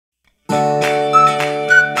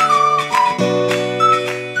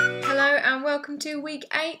to week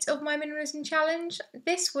 8 of my minimalism challenge.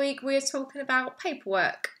 This week we are talking about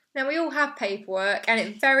paperwork. Now we all have paperwork and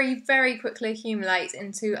it very quickly accumulates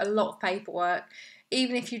into a lot of paperwork.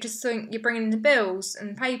 Even if you just think you're bringing in the bills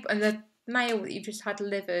and paper and the mail that you've just had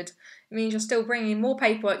delivered, it means you're still bringing more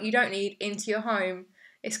paperwork you don't need into your home.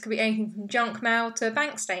 This could be anything from junk mail to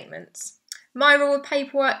bank statements. My rule with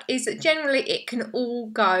paperwork is that generally it can all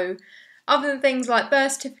go. Other than things like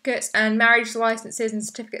birth certificates and marriage licences and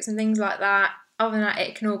certificates and things like that, other than that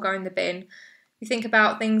it can all go in the bin. You think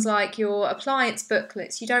about things like your appliance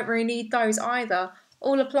booklets, you don't really need those either.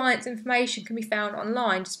 All appliance information can be found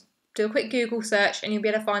online. Just do a quick Google search and you'll be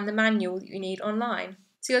able to find the manual that you need online.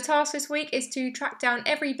 So your task this week is to track down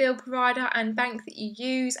every bill provider and bank that you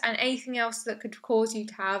use and anything else that could cause you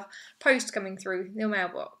to have post coming through your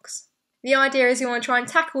mailbox. The idea is you want to try and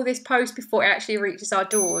tackle this post before it actually reaches our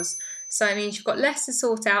doors. So it means you've got less to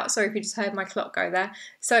sort out. Sorry if you just heard my clock go there.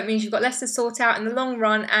 So it means you've got less to sort out in the long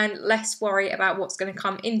run and less worry about what's going to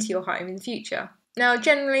come into your home in the future. Now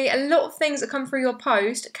generally a lot of things that come through your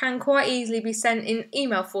post can quite easily be sent in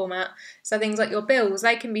email format. So things like your bills,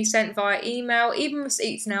 they can be sent via email. Even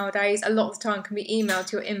receipts nowadays a lot of the time can be emailed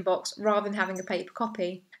to your inbox rather than having a paper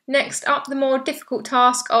copy. Next up, the more difficult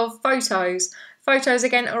task of photos. Photos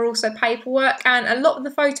again are also paperwork, and a lot of the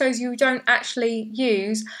photos you don't actually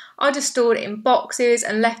use are just stored in boxes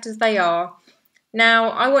and left as they are. Now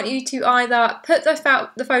I want you to either put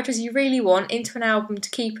the photos you really want into an album to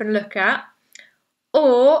keep and look at,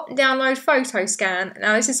 or download PhotoScan.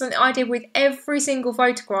 Now this is something I did with every single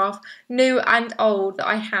photograph, new and old, that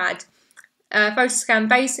I had. PhotoScan,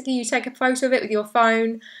 basically you take a photo of it with your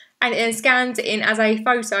phone and it then scans it in as a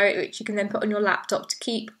photo which you can then put on your laptop to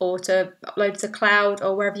keep or to upload to cloud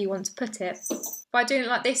or wherever you want to put it. By doing it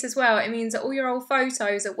like this as well, it means that all your old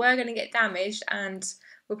photos that were going to get damaged and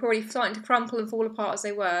were probably starting to crumple and fall apart as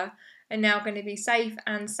they were, are now going to be safe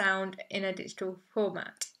and sound in a digital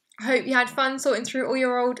format. I hope you had fun sorting through all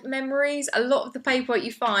your old memories. A lot of the paperwork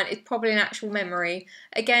you find is probably an actual memory.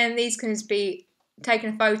 Again, these can just be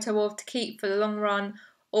taken a photo of to keep for the long run,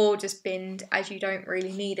 or just binned as you don't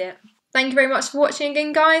really need it. Thank you very much for watching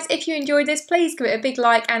again, guys. If you enjoyed this, please give it a big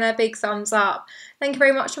like and a big thumbs up. Thank you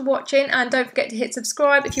very much for watching, and don't forget to hit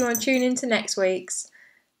subscribe if you want to tune in to next week's.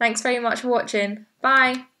 Thanks very much for watching.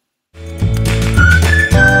 Bye.